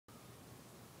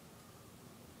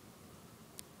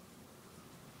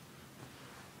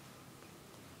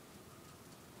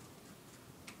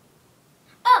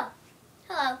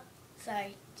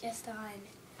just on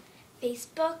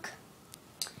Facebook.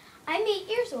 I'm 8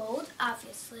 years old,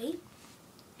 obviously.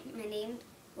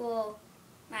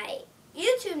 My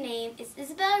YouTube name is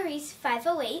Isabella Reese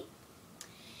 508.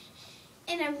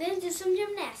 And I'm going to do some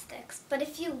gymnastics. But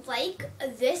if you like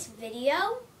this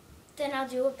video, then I'll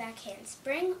do a back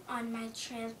handspring on my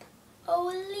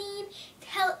trampoline.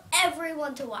 Tell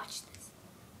everyone to watch this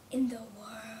in the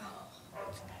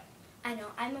world. I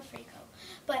know, I'm a freako.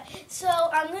 But, so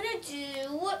I'm going to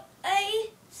do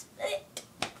a split.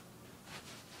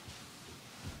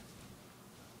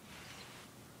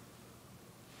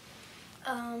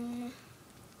 I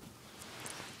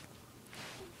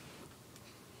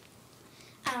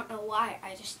don't know why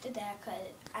I just did that,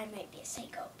 because I might be a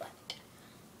psycho, but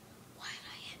why did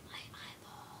I hit my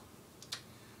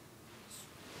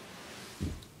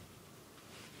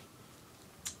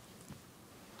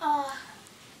eyeball?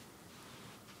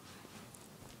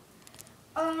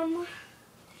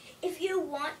 If you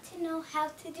want to know how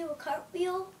to do a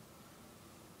cartwheel,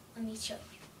 let me show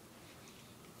you.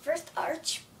 First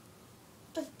arch,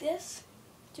 like this,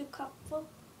 do cartwheel,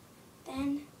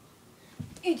 then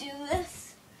you do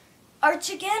this,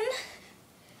 arch again,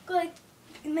 go like,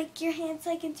 make your hands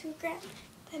like into a grab,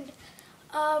 then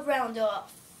round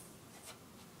off.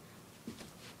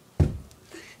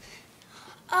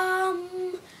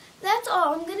 That's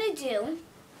all I'm gonna do.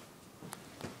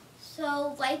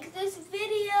 So like this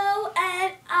video,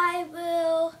 and I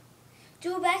will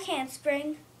do a back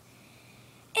handspring,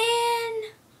 and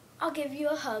I'll give you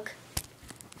a hug.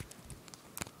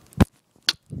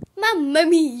 Mamma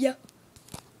mia!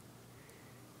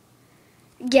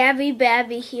 Gabby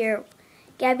Babby here.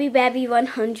 Gabby Babby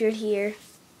 100 here.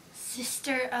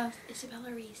 Sister of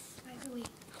Isabella Reese, by the way.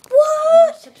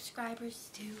 What? Subscribers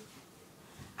too.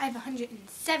 I have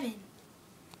 107.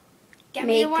 Get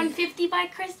me to 150 by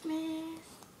Christmas.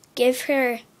 Give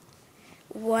her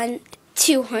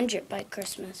 200 by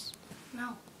Christmas.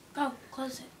 No. Go,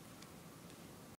 close it.